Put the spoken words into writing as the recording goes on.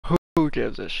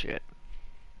gives a shit?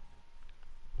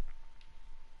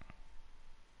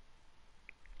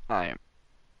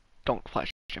 Don't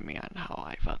question me on how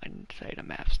I fucking say the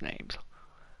maps names.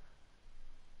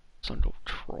 Some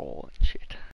troll and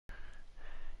shit.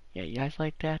 Yeah, you guys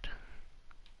like that?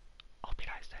 Hope you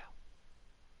guys do.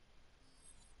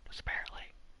 Because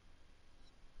apparently,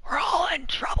 we're all in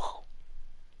trouble.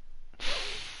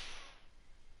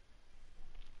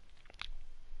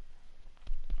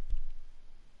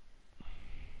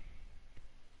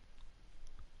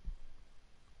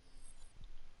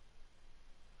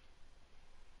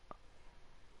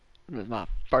 This is my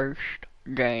first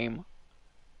game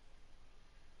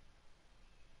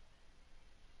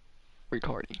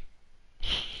recording.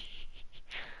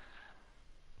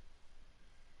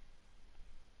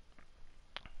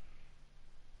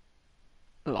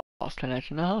 Lost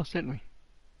connection to the house, didn't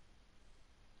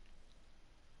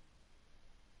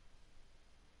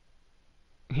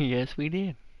we? Yes, we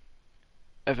did.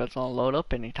 If it's gonna load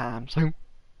up anytime soon.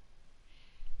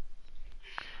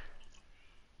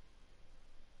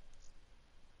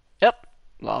 Yep,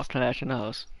 lost connection to the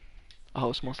host. The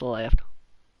host must have left.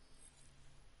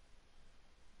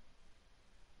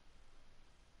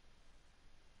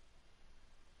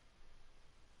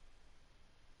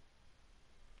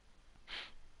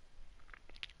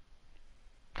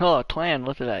 Oh, clan,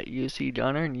 look at that. UC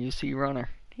Gunner and UC Runner.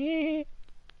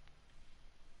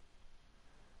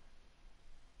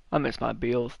 I miss my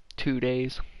BO2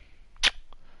 days.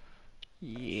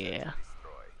 Yeah.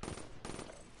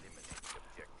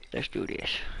 Let's do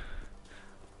this.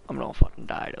 I'm gonna fucking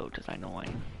die though, cause I know I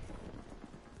am.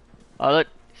 Oh look,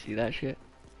 see that shit?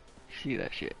 See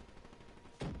that shit?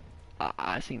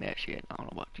 I seen that shit. I don't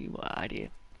know about you, but I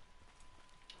did.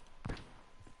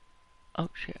 Oh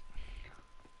shit.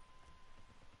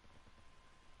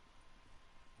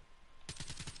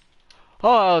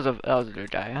 Oh, that was a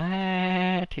good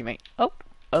guy. Teammate. Oh,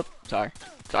 sorry.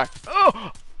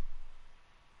 Oh!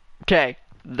 Okay,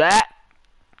 that,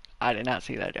 I did not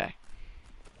see that guy.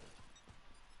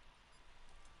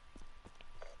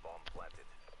 Bomb planted.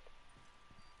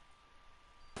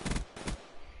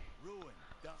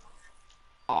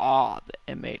 Oh, the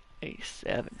M8A7.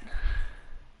 Crushed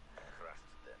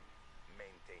them.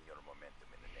 Maintain your momentum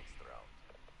in the next round.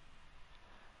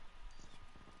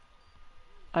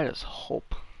 I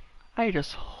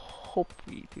just hope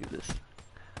we do this.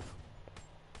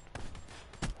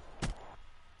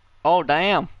 Oh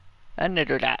damn, that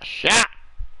nigga got shot.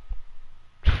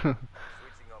 Switching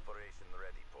operation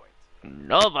ready point.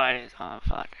 Nobody's on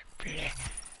fucking pretty.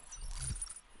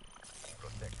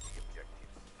 Protect the objectives.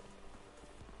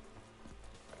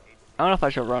 I don't know if I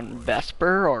should run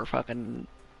Vesper or fucking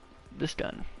this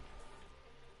gun.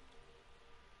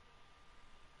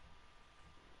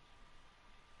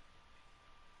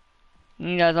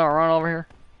 You guys wanna run over here?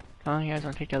 Huh? You guys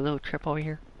wanna take that little trip over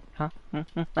here? Huh?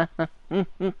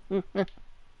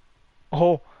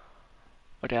 Oh!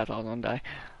 Okay, I thought I was gonna die.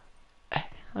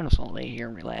 I'm just gonna lay here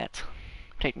and relax.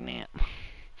 Take a nap.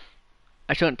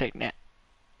 I shouldn't take a nap.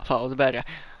 I thought it was a bad guy.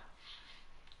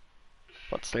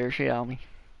 But stare shit on me.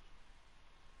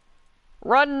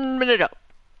 Run, nigga!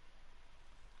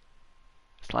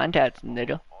 Slime tats,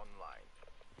 nigga. Online.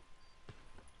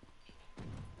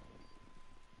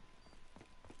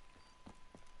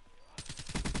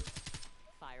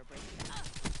 Fire breaking out.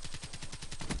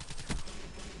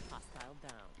 Hostile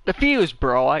down. Defuse,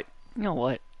 bro. You know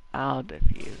what? I'll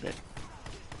defuse it.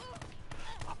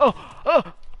 Oh!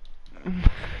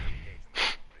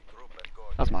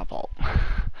 That's my fault.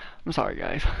 I'm sorry,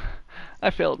 guys. I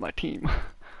failed my team.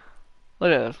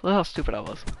 Look at this. Look how stupid I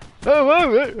was.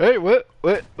 Oh, hey, what?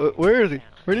 Where is he?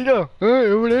 Where'd he go?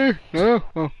 Over there? No.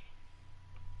 Oh.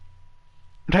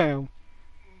 Damn.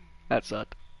 That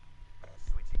sucked.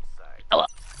 Switching sides. Oh, well.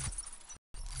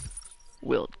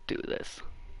 We'll do this.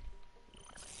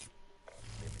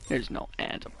 There's no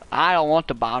answer. I don't want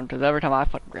the bomb because every time I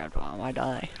fucking grab the bomb, I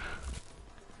die.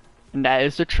 And that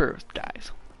is the truth,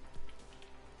 guys.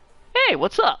 Hey,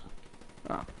 what's up?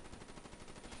 Oh.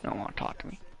 You don't want to talk to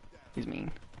me. He's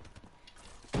mean.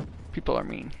 People are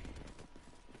mean.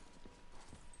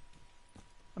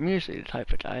 I'm usually the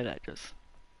type of guy that just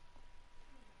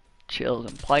chills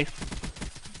and plays.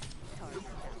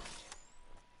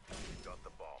 Got the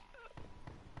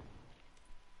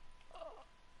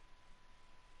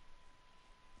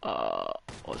bomb.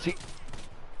 Was he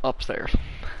upstairs?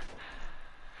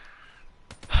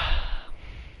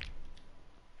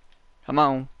 Come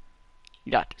on.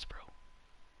 You got this, bro.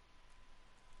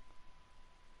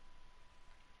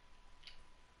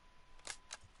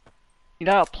 You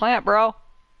gotta plant, bro.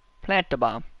 Plant the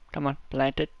bomb. Come on,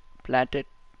 plant it, plant it,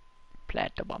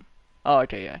 Plant the bomb. Oh,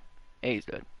 okay, yeah. A's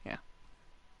good, yeah.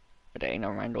 But A,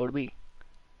 never mind, go to B.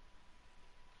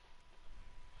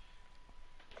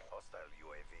 Hostile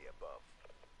UAV above.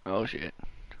 Oh shit.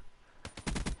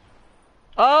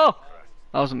 Oh! Crashed.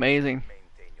 That was amazing.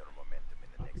 Maintain your momentum in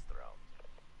the next round.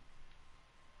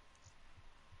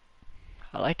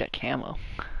 I like that camo.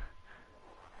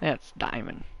 Yeah, it's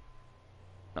diamond.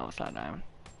 No, it's not diamond.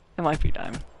 It might be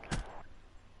diamond.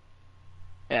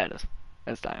 Yeah, it is.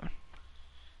 It's diamond.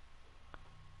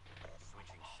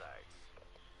 Switching sides.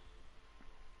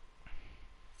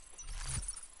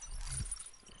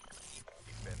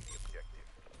 Defend the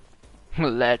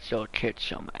objective. Let's go kick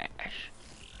some ass.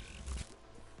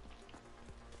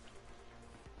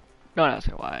 Don't ask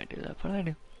me why I do that, but I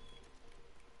do.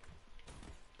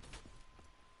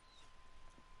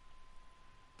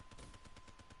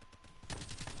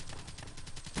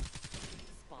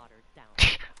 Spotter down.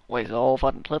 Waste the whole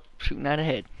fucking clip shooting at a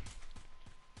head.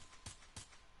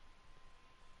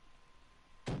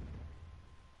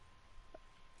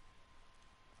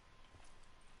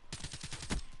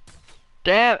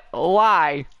 Damn,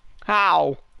 why?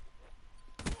 How?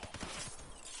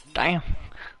 Damn,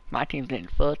 my team's getting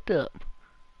fucked up.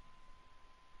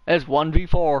 It's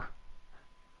 1v4.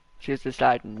 She's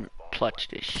deciding to clutch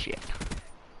this shit.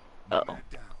 Uh-oh.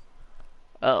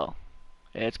 Uh-oh.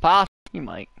 It's possible. You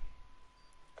might.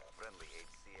 Friendly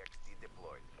HCXD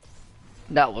deployed.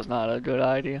 That was not a good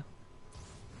idea.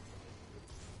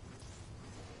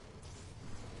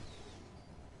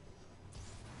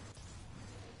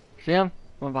 See him?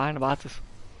 Went behind the boxes.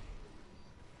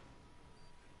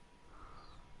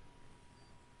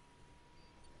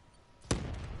 Good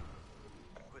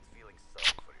feeling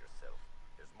sorry for yourself.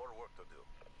 There's more work to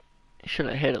do. Should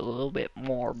have hit a little bit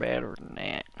more better than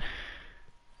that.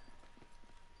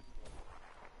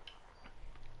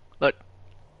 Look.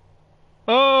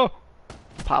 Oh!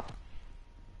 Pop.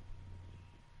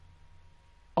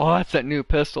 Oh, that's that new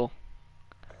pistol.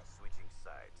 Switching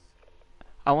sides.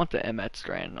 I want the M.X.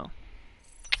 strand though.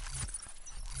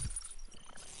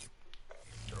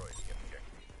 Destroy the objective.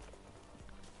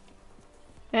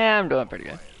 Yeah, I'm doing pretty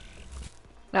good.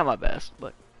 Not my best,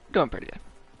 but doing pretty good.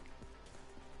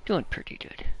 Doing pretty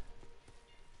good.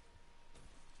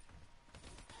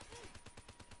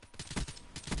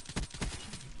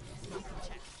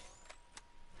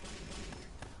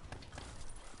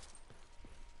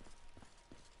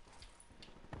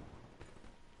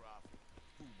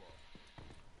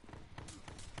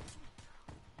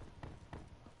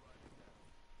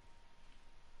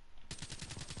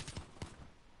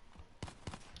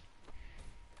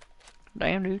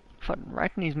 Damn, dude. Fucking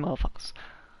right in these motherfuckers.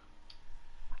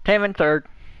 Came in third.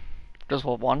 Just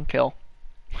with one kill.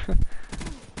 I'm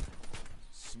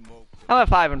at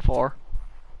 5 and 4.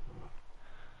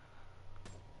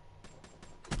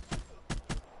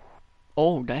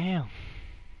 Oh, damn.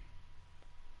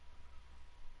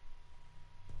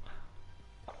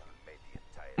 Made the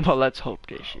entire Well, let's hope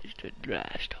this is the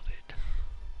last of it.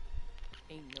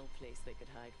 Ain't no place they could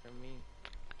hide from me.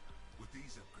 With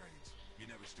these upgrades, you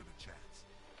never stood a chance.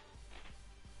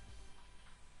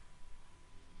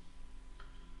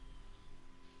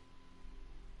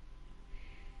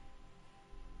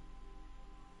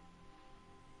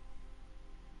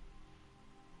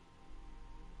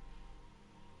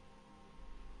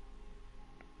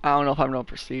 I don't know if I'm no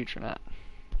prestige or not.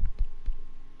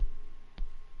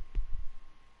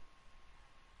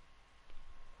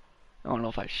 I don't know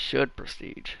if I should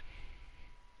prestige.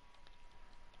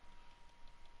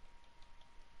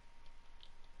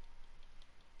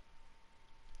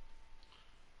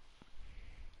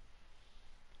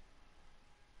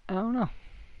 I don't know.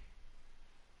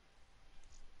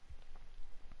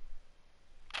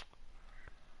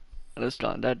 This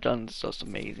gun, that gun's just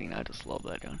amazing. I just love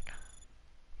that gun.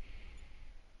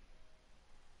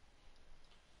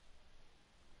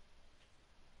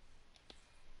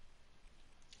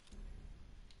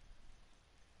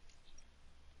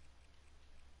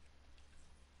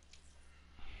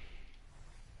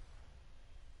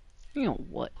 You know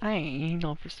what? I ain't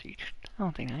no prestige. I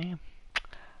don't think I am.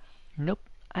 Nope,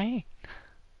 I ain't.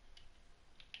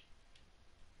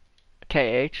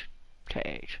 KH.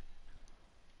 KH.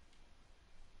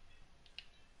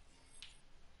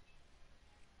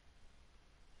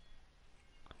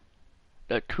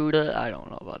 The Cuda, I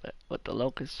don't know about it. But the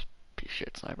Locust,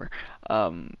 shit sniper.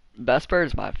 Vesper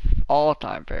is my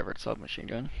all-time favorite submachine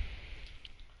gun.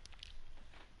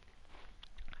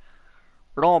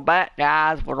 We're on bat,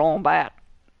 guys. We're on bat.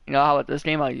 You know how with this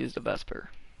game I use the Vesper.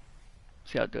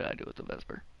 See how good I do with the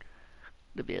Vesper.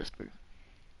 The Vesper.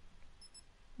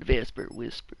 The Vesper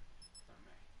Whisper.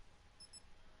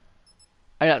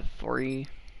 I got 3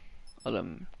 of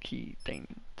them key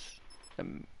things.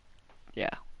 Yeah.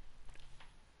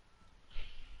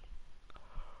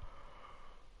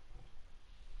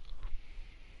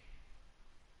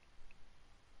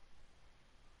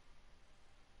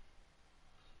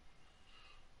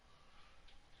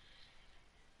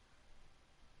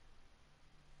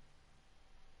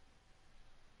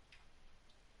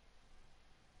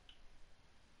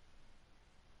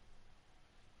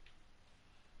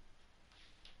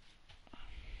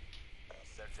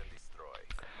 Search and destroy.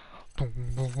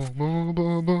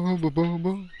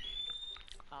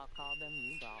 I'll call them,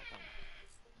 you brought them.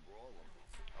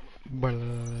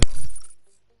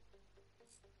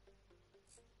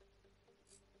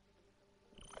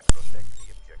 Protect the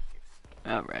objectives.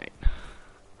 Alright.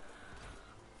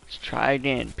 Let's try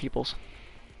again, peoples.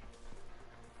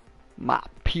 My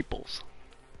peoples.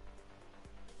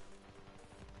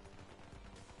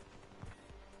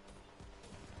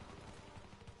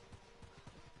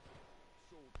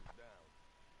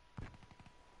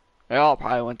 They all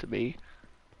probably went to B.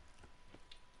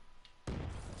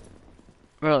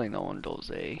 Really, no one does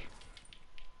A.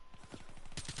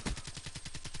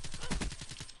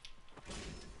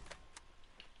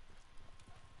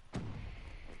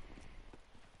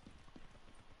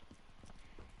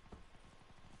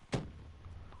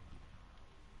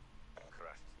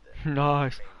 Crushed them.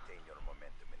 Nice. Maintain your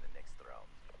momentum in the next round.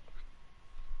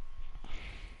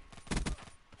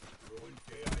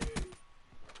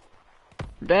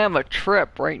 Damn, a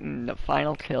trip right in the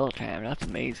final kill time. That's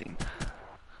amazing.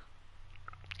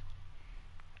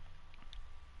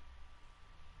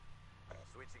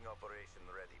 Switching operation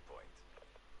ready point.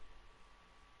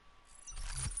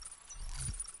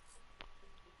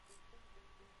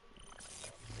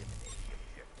 Eliminate the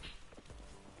objective.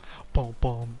 Boom,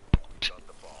 boom, Got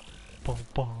the bomb. boom,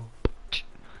 boom.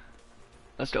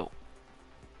 Let's go.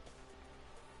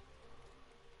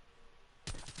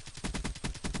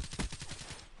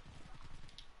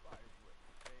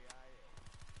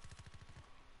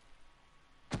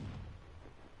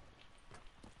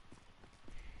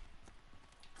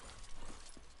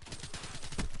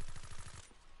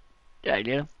 Did I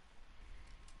get him?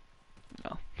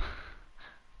 No.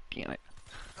 Damn it.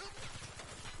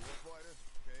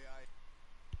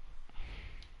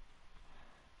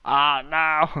 Ah,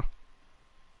 no!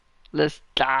 This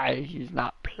guy, he's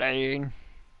not playing.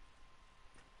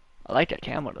 I like that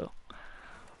camera though.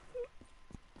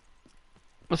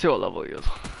 Let's see what level he is.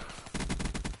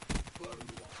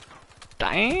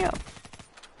 Damn!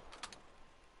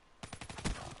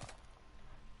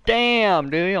 Damn,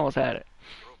 dude, he almost had it.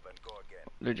 Group and go again.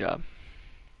 Good job.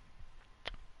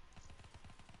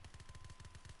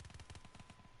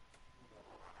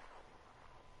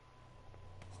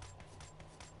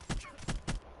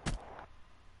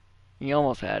 He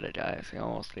almost had it, guys. He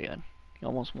almost did. He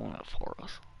almost won it for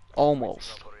us. Almost.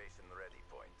 Switching operation ready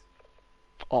point.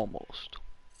 Almost.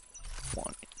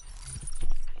 Won it.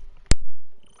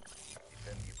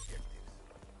 Defend the objectives.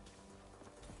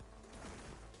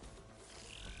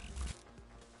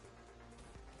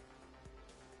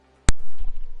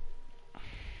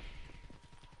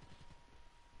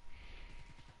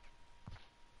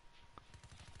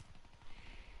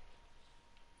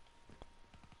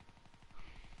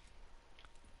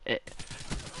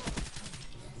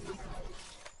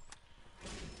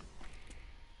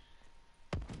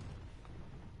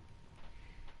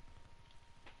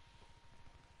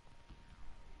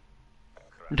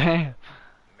 Damn.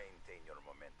 Maintain your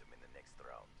momentum in the next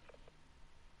round.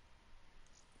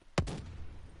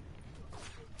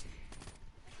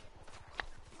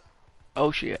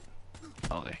 Oh shit.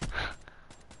 Okay.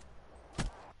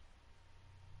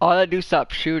 Oh, that dude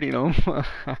stopped shooting him.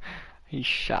 He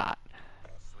shot.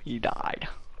 He died.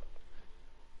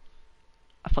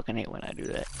 I fucking hate when I do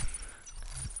that.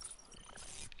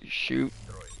 You shoot,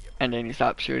 and then you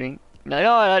stop shooting. You're like,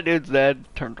 oh, that dude's dead.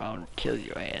 Turn around and kill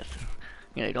your ass.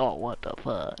 You're like, oh, what the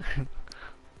fuck?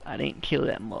 I didn't kill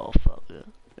that motherfucker.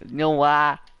 You know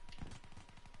why?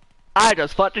 I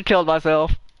just fucking killed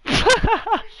myself.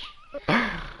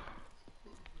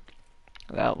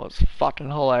 That was fucking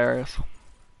hilarious.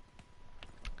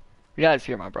 You guys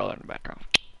hear my brother in the background.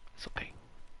 It's okay.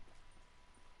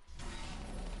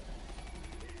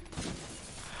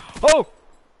 Oh!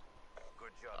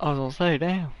 Good job. I was gonna say,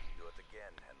 damn. Do it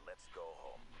again and let's go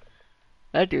home.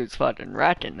 That dude's fucking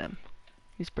racking them.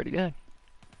 He's pretty good.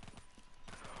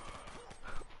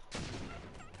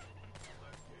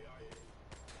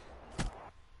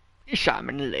 You shot him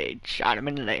in the leg, shot him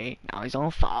in the leg. Now he's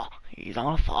gonna fall. He's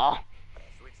gonna fall.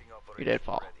 Switching operation He did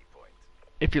fall. ready point.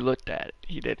 If you looked at it,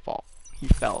 he did fall. He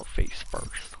fell face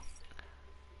first.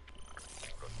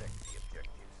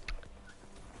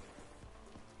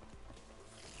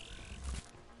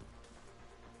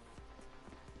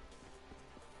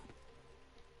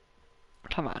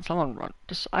 Come on, someone run.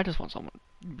 I just want someone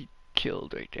to be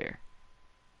killed right there.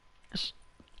 Just,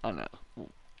 I don't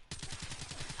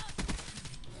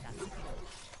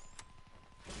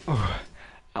know.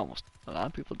 Almost a lot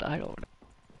of people died over there.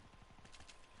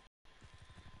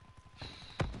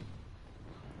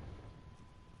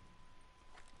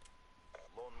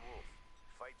 Lone Wolf,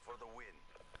 fight for the win.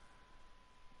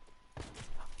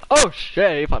 Oh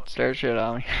shit, he fucking stared shit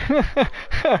at me.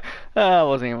 I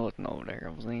wasn't even looking over there,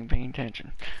 I wasn't even paying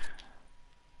attention.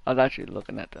 I was actually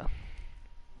looking at the...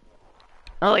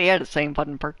 Oh, he had the same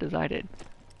fucking perk as I did.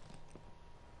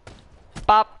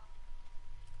 Bop!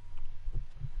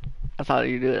 That's how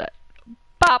you do that.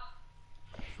 Bop!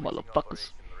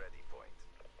 Motherfuckers. Operation ready point.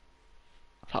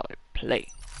 That's how they play.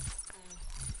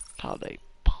 That's how they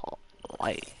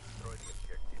play. Destroy the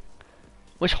objectives.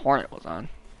 Which Hornet was on?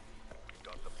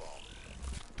 Got the bomb.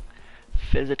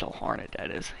 Physical Hornet, that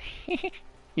is.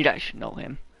 You guys should know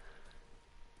him.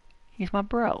 He's my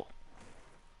bro.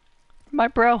 My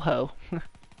bro ho.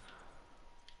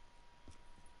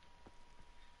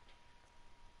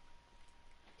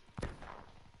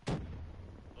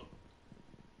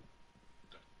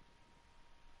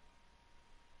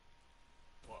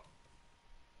 What?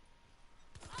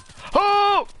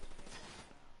 Oh!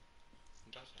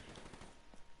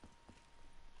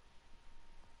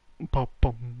 Bum,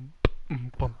 bum,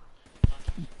 bum, bum,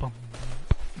 bum.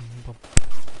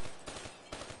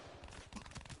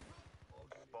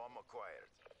 Bomb acquired.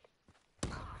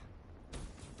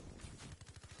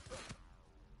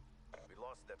 We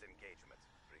lost that engagement.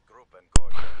 Regroup and go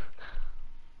again.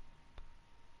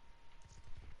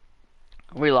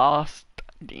 We lost.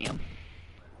 Damn.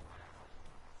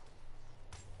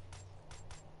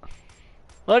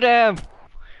 Look at him!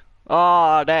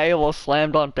 Aw, that almost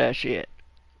slammed on that shit.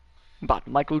 About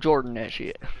Michael Jordan that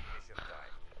shit. Mission time.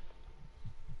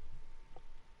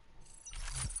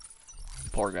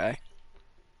 Poor guy.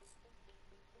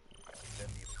 Send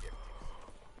the objectives.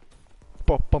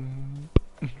 Bum, bum,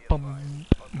 bum,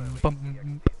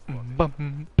 bum, bum,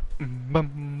 bum,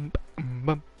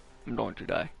 bum. I'm going to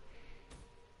die.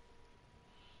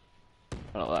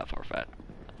 I know that for a fact.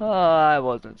 I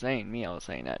wasn't saying me, I was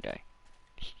saying that guy.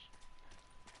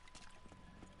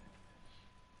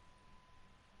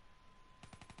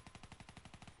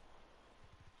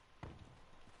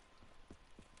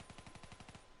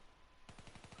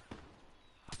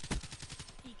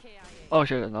 Oh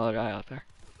shit, there's another guy out there.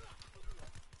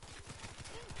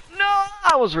 No,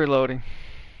 I was reloading.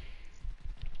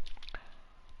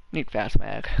 Need fast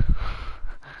mag. Be advised.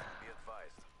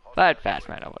 If I had fast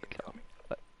mag, I would have killed him.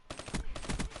 But...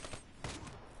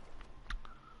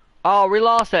 Oh, we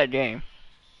lost that game.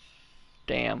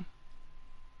 Damn.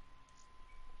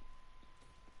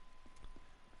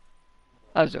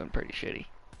 I was doing pretty shitty.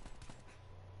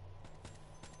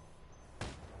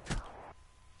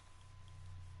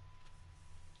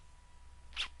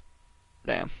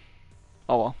 Damn.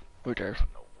 Oh well, who cares?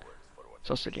 No words for what It's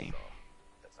just a game.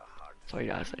 that's a hard That's all you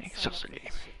gotta say. It's just a game.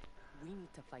 We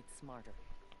need to fight smarter.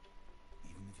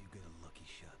 Even if you get a lucky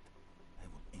shot, I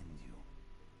will end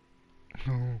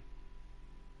you.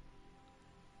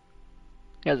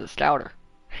 He has a stouter.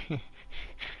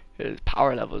 His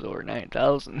power level's over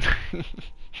 9,000.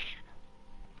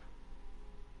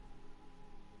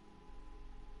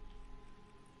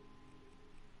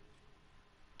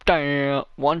 Damn,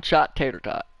 one shot tater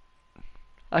tot.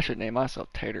 I should name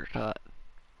myself Tater Tot.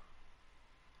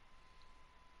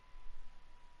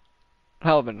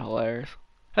 That would've been hilarious.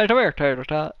 Hey, come here, Tater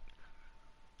Tot.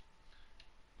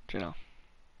 But, you know,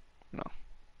 no.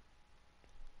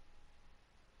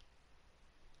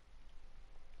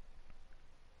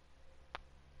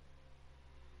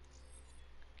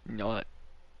 You know what?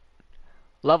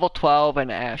 Level 12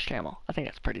 and Ash Camel. I think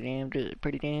that's pretty damn good.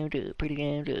 Pretty damn good. Pretty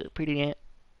damn good. Pretty damn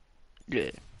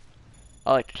good.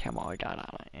 I like the camel I got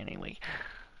on it anyway.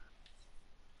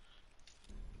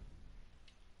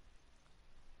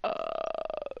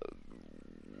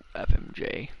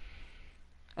 FMJ.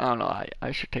 I don't know,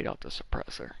 I should take out the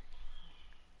suppressor.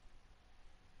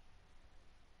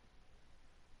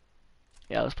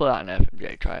 Yeah, let's put it on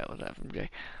FMJ. Try it with FMJ.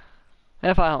 And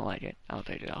if I don't like it, I'll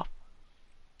take it off.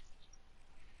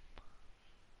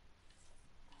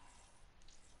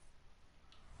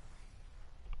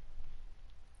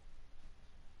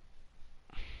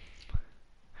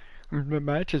 The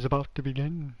match is about to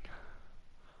begin.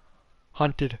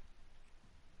 Hunted.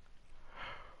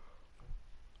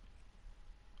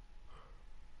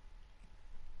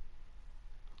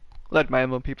 Like my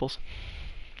emblem, peoples.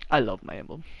 I love my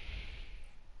emblem.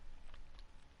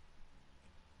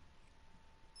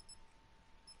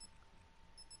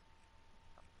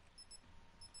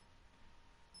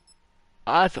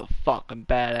 That's a fucking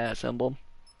badass emblem.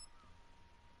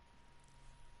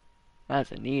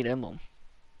 That's a neat emblem.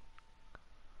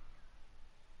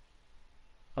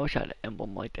 I wish I had an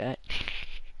emblem like that.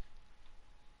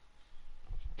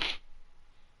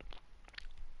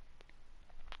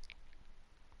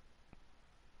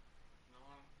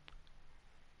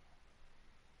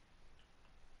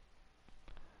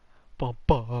 Bum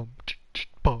bum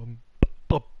bum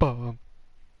bum bum.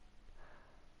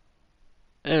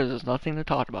 There's just nothing to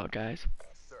talk about, guys.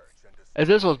 If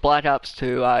this was Black Ops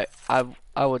 2, I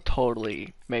would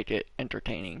totally make it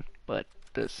entertaining, but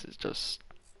this is just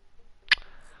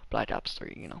Black Ops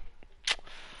 3, you know.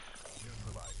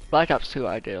 Black Ops 2,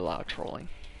 I did a lot of trolling.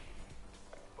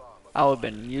 I would have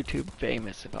been YouTube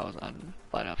famous if I was on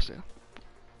Black Ops 2.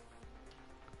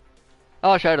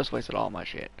 Oh, shit, I just wasted all my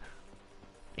shit.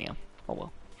 Damn. Oh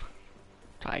well.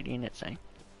 Tidying it, saying.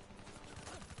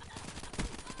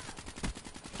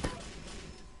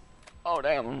 Oh,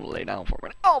 damn, I'm gonna lay down for a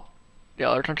minute. Oh! The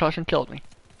other concussion killed me.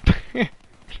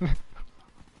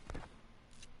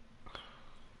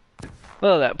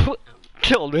 Oh, that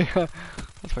killed me.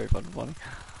 That's very fucking funny.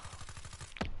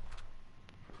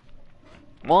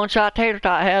 One shot Tater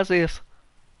Tot has this.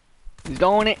 He's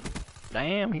doing it.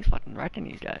 Damn, he's fucking wrecking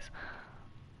these guys.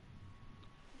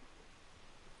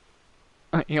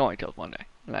 He only kills one day,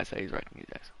 and I say he's wrecking these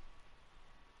guys.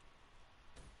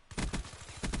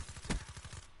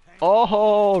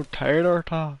 Oh, Tater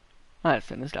Tot. I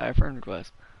sent this guy a friend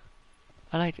request.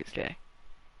 I like this guy.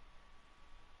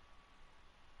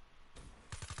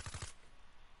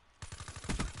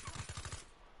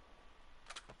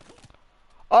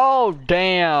 Oh,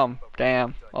 damn.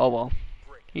 Damn. Oh, well.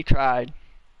 He tried.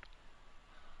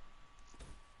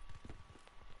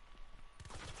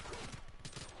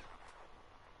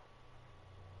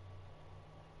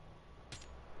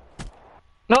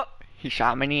 No! He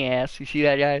shot him in the ass. You see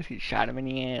that, guys? He shot him in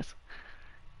the ass.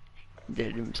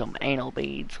 Did him some anal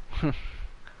beads.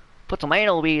 Put some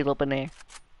anal beads up in there.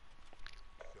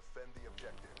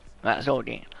 Let's go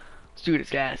again. Let's do this,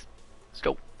 guys. Let's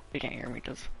go. You can't hear me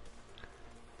because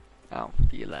I don't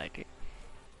feel like it.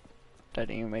 That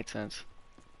didn't even make sense.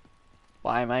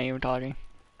 Why am I even talking?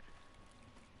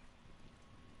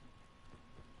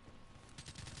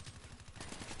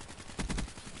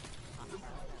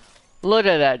 Look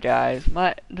at that, guys.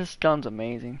 This gun's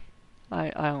amazing. I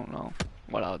don't know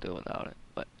what I'll do without it,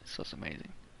 but it's just amazing.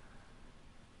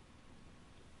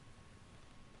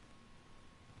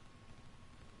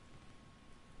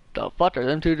 The fuck are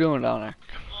them two doing down there?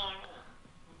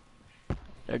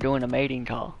 They're doing a mating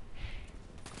call.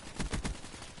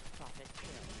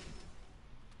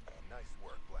 Nice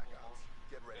work, Black Ops.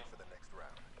 Get ready for the next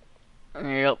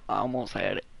round. Yep, I almost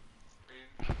had it.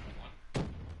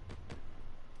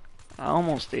 I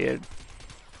almost did.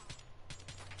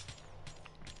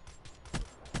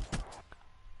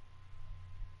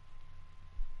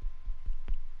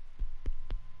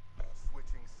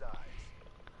 Switching sides.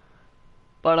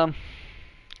 But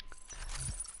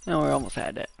no, we almost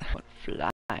had that. But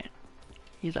flying.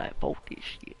 He's like, fuck this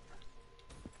shit.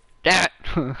 Damn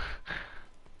it!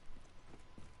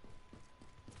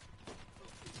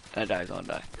 That guy's gonna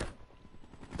die.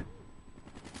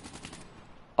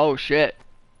 Oh shit.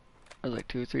 There's like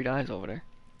 2 or 3 guys over there.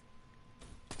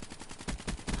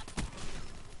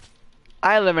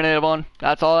 I eliminated one.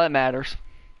 That's all that matters.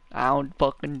 I don't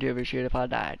fucking give a shit if I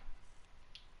died.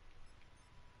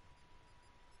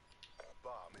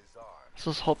 Bomb is armed. Let's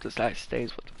just hope this guy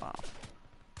stays with the bomb.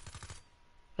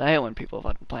 I hate when people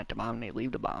fucking plant the bomb and they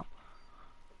leave the bomb.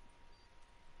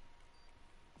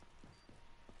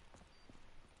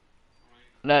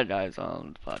 That guy's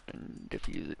on fucking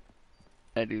defuse it.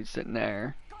 That dude's sitting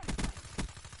there.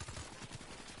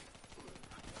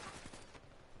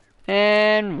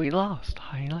 And we lost.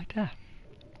 How do you like that?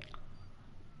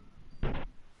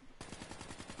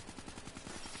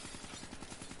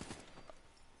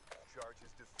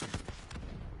 Charges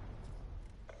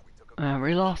defused.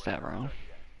 We lost that round.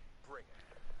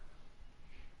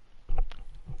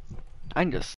 I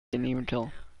just didn't even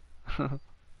kill him.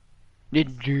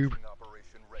 Did doob.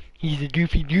 Operation ready. He's a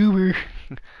goofy doober.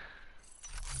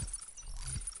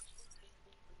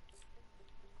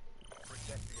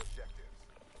 Protect the objectives.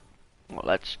 Well,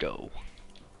 let's go.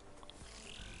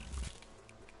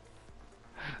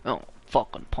 Oh,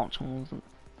 fucking punch him.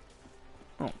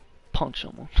 Oh, punch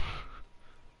someone.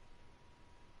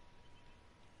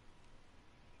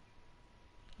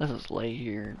 Let's just lay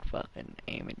here and fucking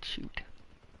aim and shoot.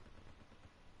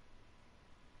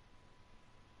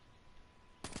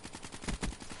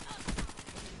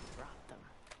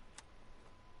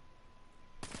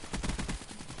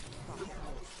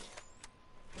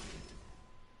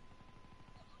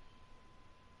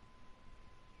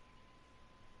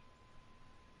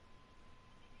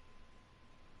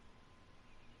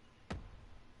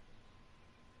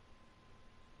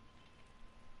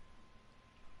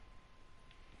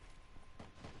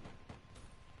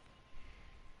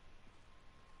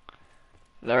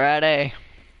 They're at A.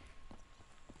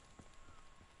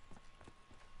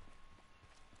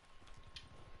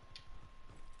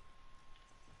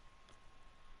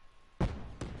 Nice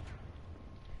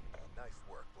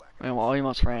work, Black. And well, he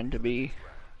must ran to B.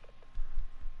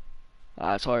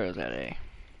 I saw he was at A.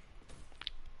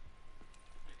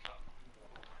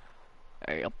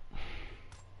 There you go.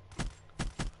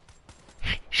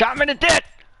 Shot him in the dick!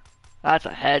 That's a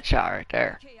headshot right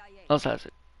there. Unless that's a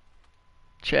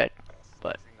shit,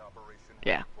 but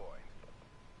yeah,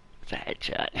 it's a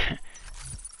headshot.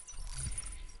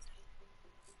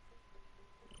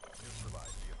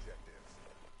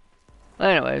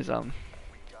 Anyways, if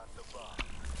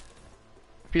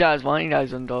you guys want, you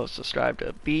guys can go subscribe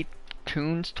to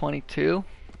BO3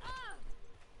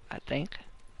 I think,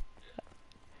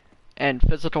 and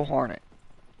Physical Hornet.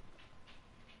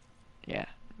 Yeah,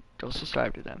 go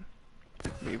subscribe to them.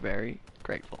 Be very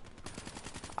grateful.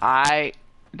 I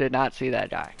did not see that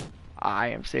guy. I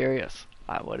am serious.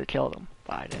 I would have killed him,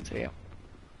 but I didn't see him.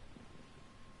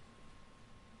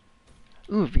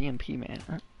 Ooh, VMP, man.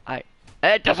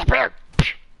 It disappeared!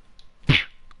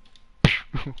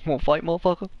 Wanna fight,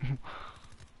 motherfucker?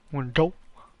 Wanna go?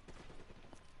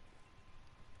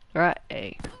 Right,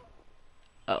 A.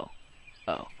 Oh.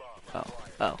 Oh. Oh.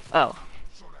 Oh. Oh.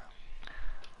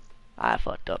 I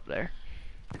fucked up there.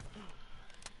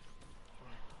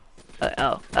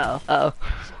 Oh. Oh. Oh.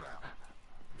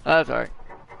 That's alright.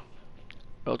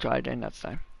 We'll try again next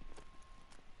time.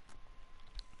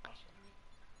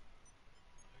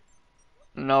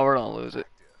 No, we're gonna lose it.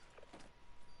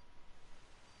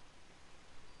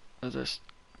 Is this?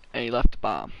 And he left the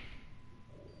bomb.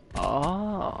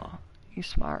 Oh, he's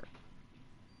smart.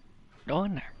 Go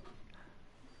in there.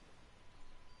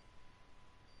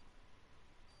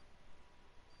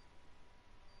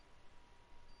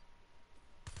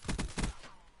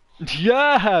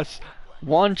 Yes!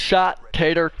 One shot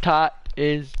tater tot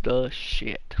is the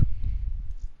shit.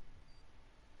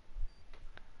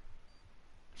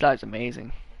 This guy's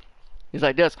amazing. He's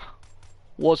like this.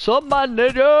 What's up, my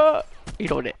nigga? You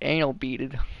know the anal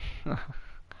beated.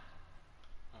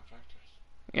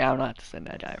 Yeah, I'm not to send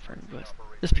that guy a friend request.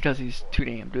 Just because he's too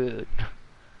damn good.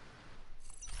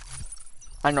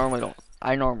 I normally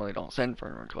don't send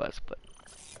friend requests, but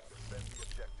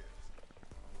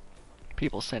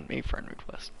people send me friend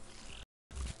requests.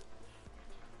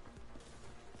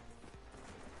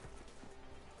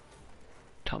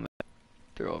 Coming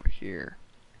through over here.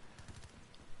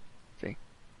 See?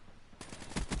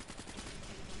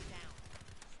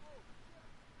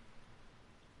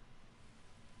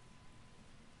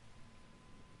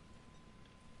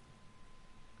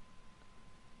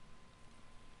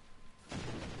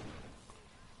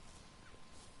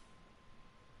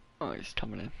 Oh, he's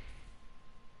coming in.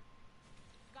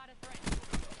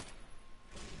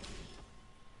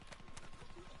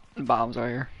 The bombs are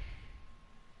here.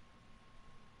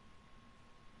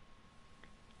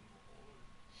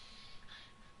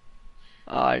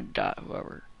 I got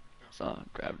whoever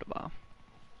grabbed the bomb.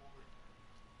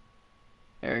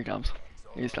 Here he comes.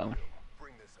 He's coming.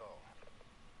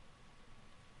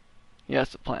 He has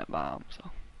to plant bombs, so.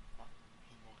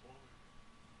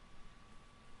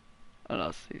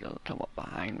 Unless he doesn't come up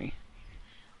behind me.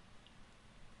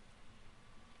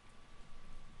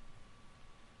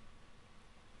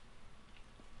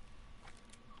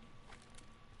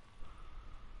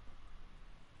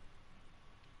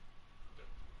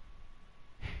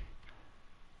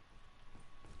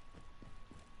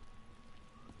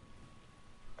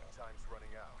 Time's running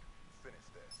out. Finish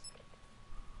this.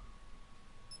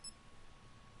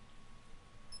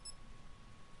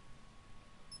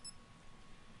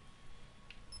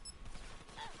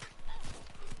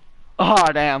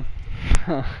 Oh, damn.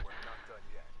 We're not done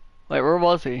yet. Wait, where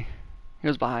was he? He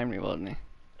was behind me, wasn't he?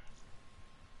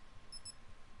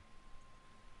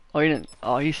 Oh, he didn't.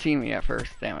 Oh, he seen me at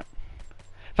first. Damn it.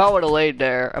 If I would have laid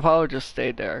there, if I would have just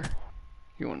stayed there,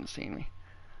 he wouldn't have seen me.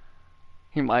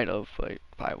 He might have, but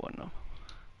probably wouldn't have.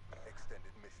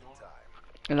 Extended mission time.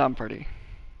 And I'm pretty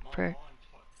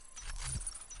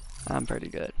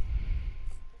good.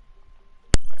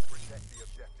 Protect the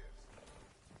objectives.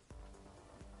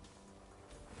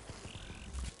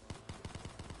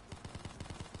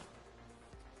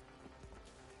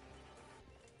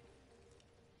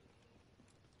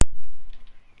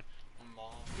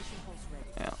 Mission host ready.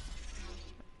 Yeah.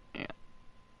 Yeah.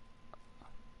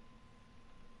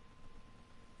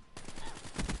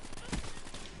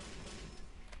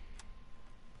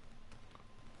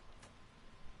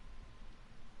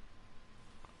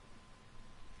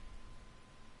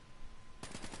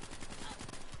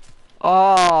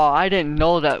 Oh, I didn't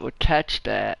know that would catch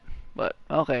that. But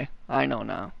okay, I know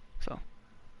now. So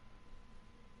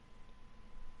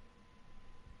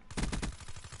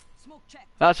Smoke check.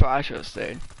 that's where I should have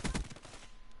stayed.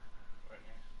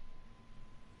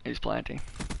 He's planting.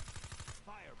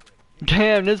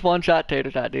 Damn, this one shot tater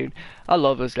tot, dude. I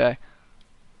love this guy.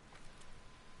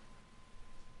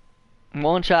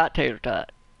 One shot tater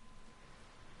tot.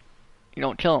 You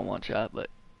don't kill him one shot, but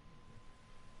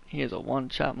he is a one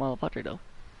shot motherfucker though.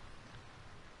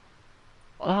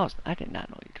 Oh, I did not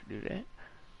know you could do that.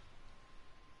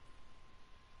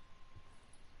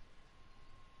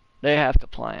 They have to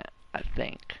plant, I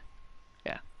think.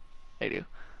 Yeah, they do.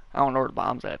 I don't know where the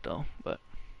bomb's at though, but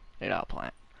they gotta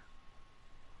plant.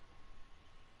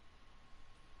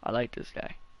 I like this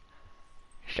guy.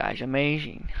 This guy's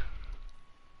amazing.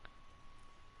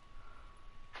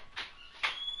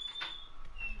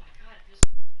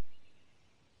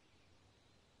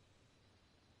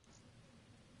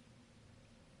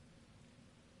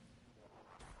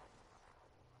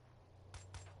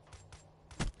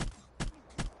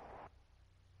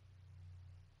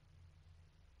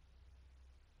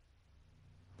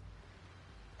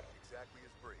 Exactly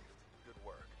as briefed. Good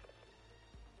work.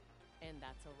 And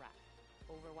that's a wrap.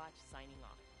 Overwatch signing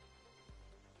off.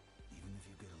 Even if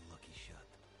you get a lucky shot,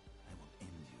 I will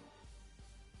end you.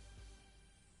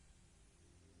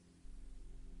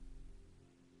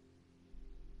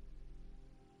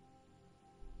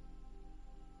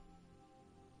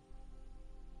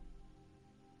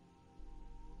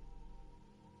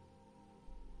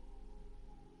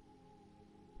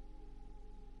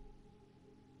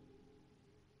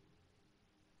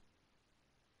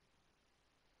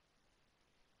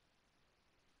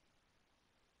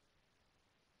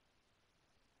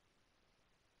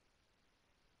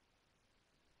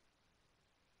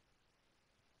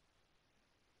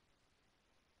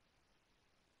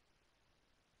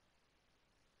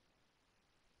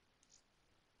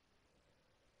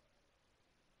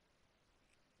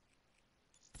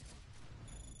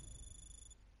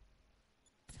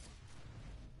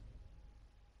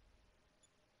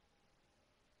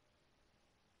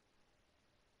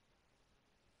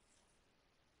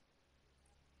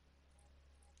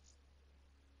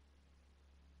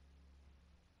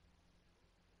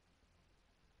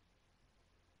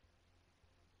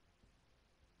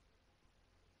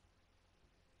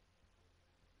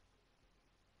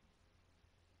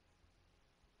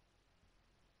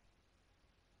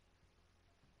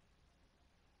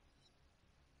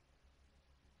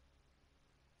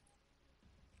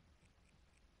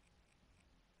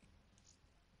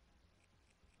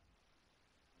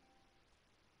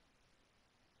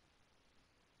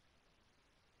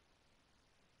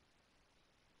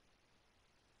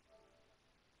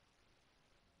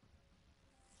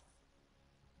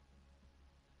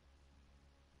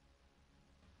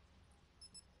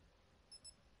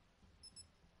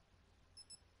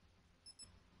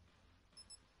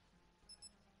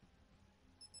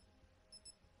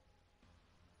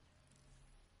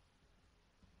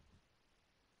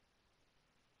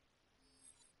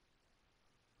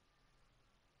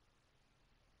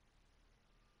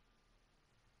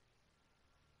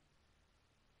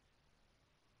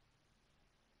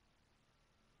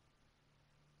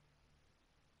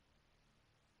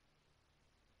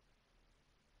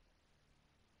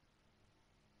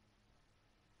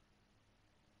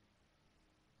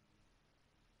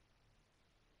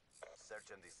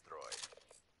 Search and destroy.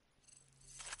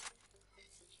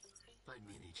 Find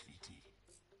me an HVT.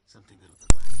 Something that'll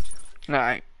provide a challenge. All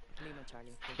right, Lima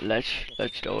Charlie.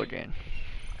 let's go again.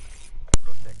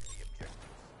 Protect the objectives.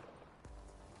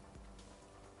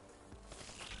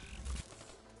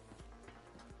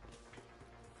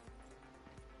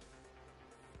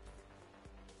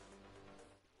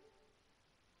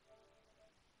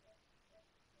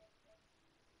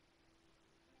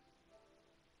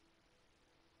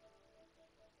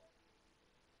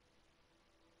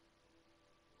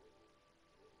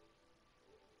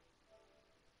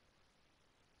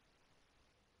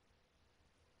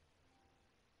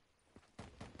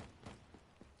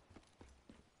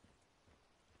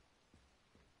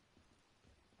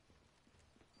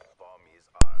 Bomb is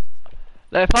armed.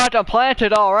 They fucking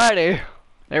planted already.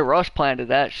 They rush planted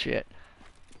that shit.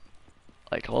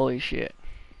 Like holy shit.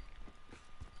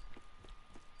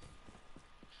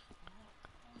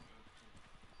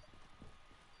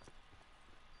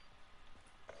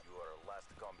 You are a last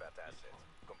combat asset.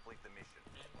 Complete the mission.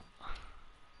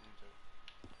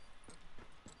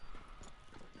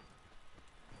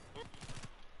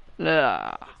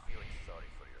 Yeah. Quit feeling sorry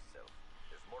for yourself.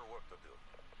 There's more work to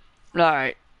do. All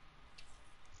right.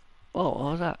 Whoa,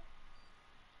 what was that?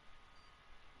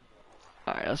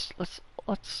 Alright,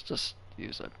 let's just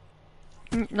use it.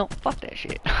 No, fuck that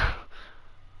shit. Let's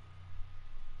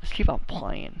keep on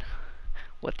playing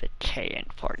with the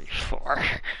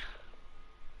KN-44.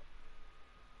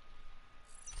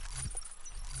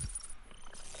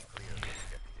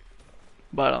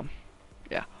 But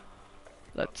yeah,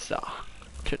 let's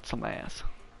kick some ass.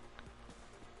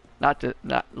 Not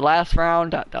last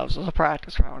round. That was just a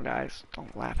practice round, guys.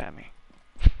 Don't laugh at me.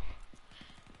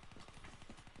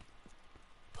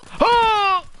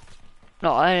 Oh!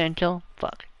 No, I didn't kill him.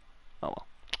 Fuck. Oh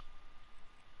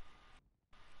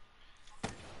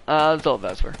well.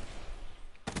 Vesper.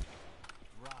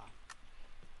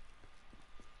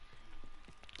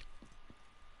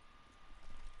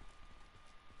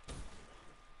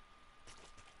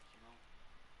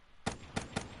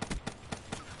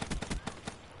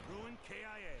 Ruin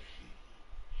KIA.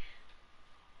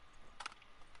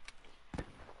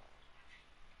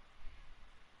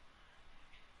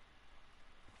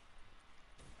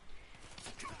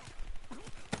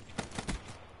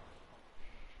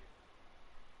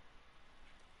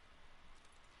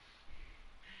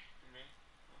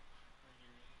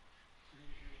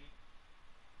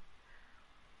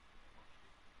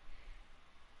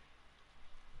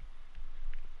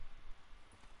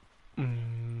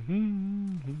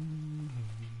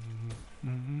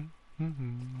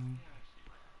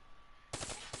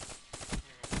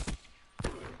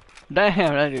 Damn,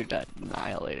 that dude got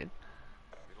annihilated.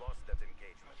 We lost that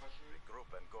engagement.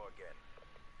 Regroup and go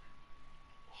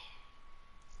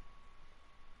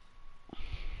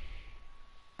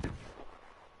again.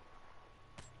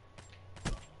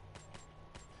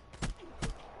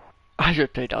 I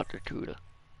should take out the Cuda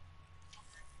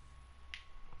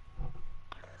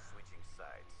Switching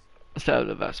sides. instead of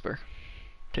the Vesper.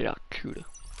 Take out Cuda.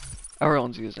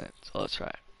 Everyone's using it, so let's try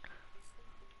it.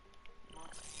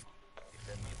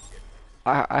 Defend the objectives.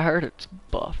 I heard it's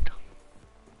buffed,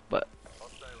 but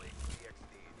Hostile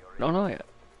HCXD in your don't know yet.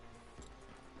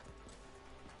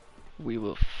 We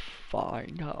will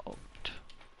find out.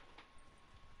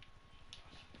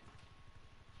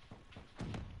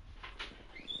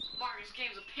 Marcus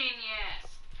game's a pain in the ass.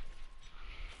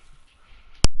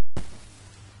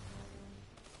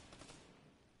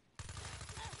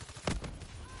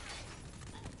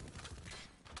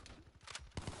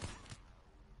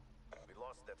 We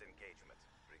lost that engagement.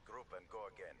 Regroup and go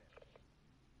again.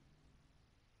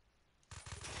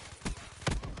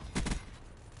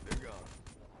 They're gone.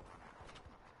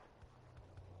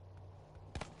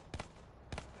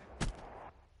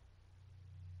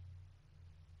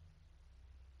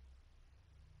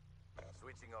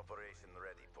 Switching operation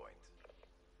ready point.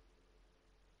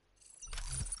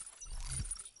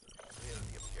 Clear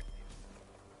the objectives.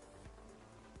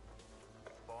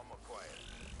 Bomb acquired.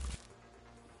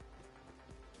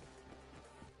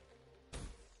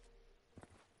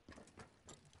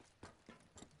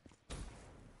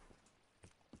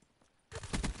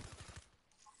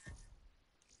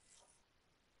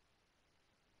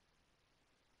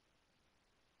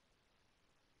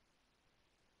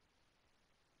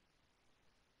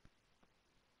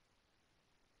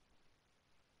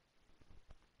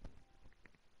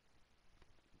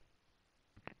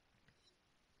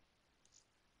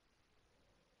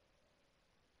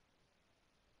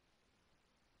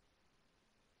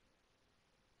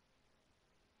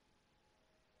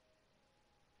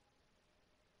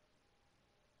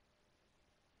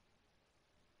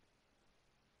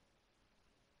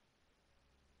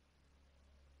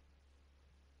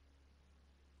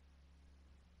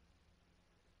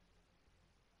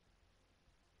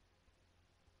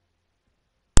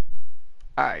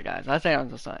 Alright guys, I think I'm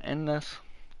just gonna end this,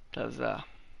 cause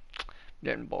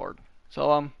getting bored.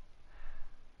 So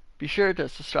be sure to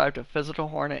subscribe to Physical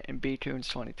Hornet and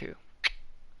BTunes22.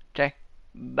 Okay?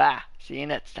 Bye. See you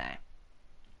next time.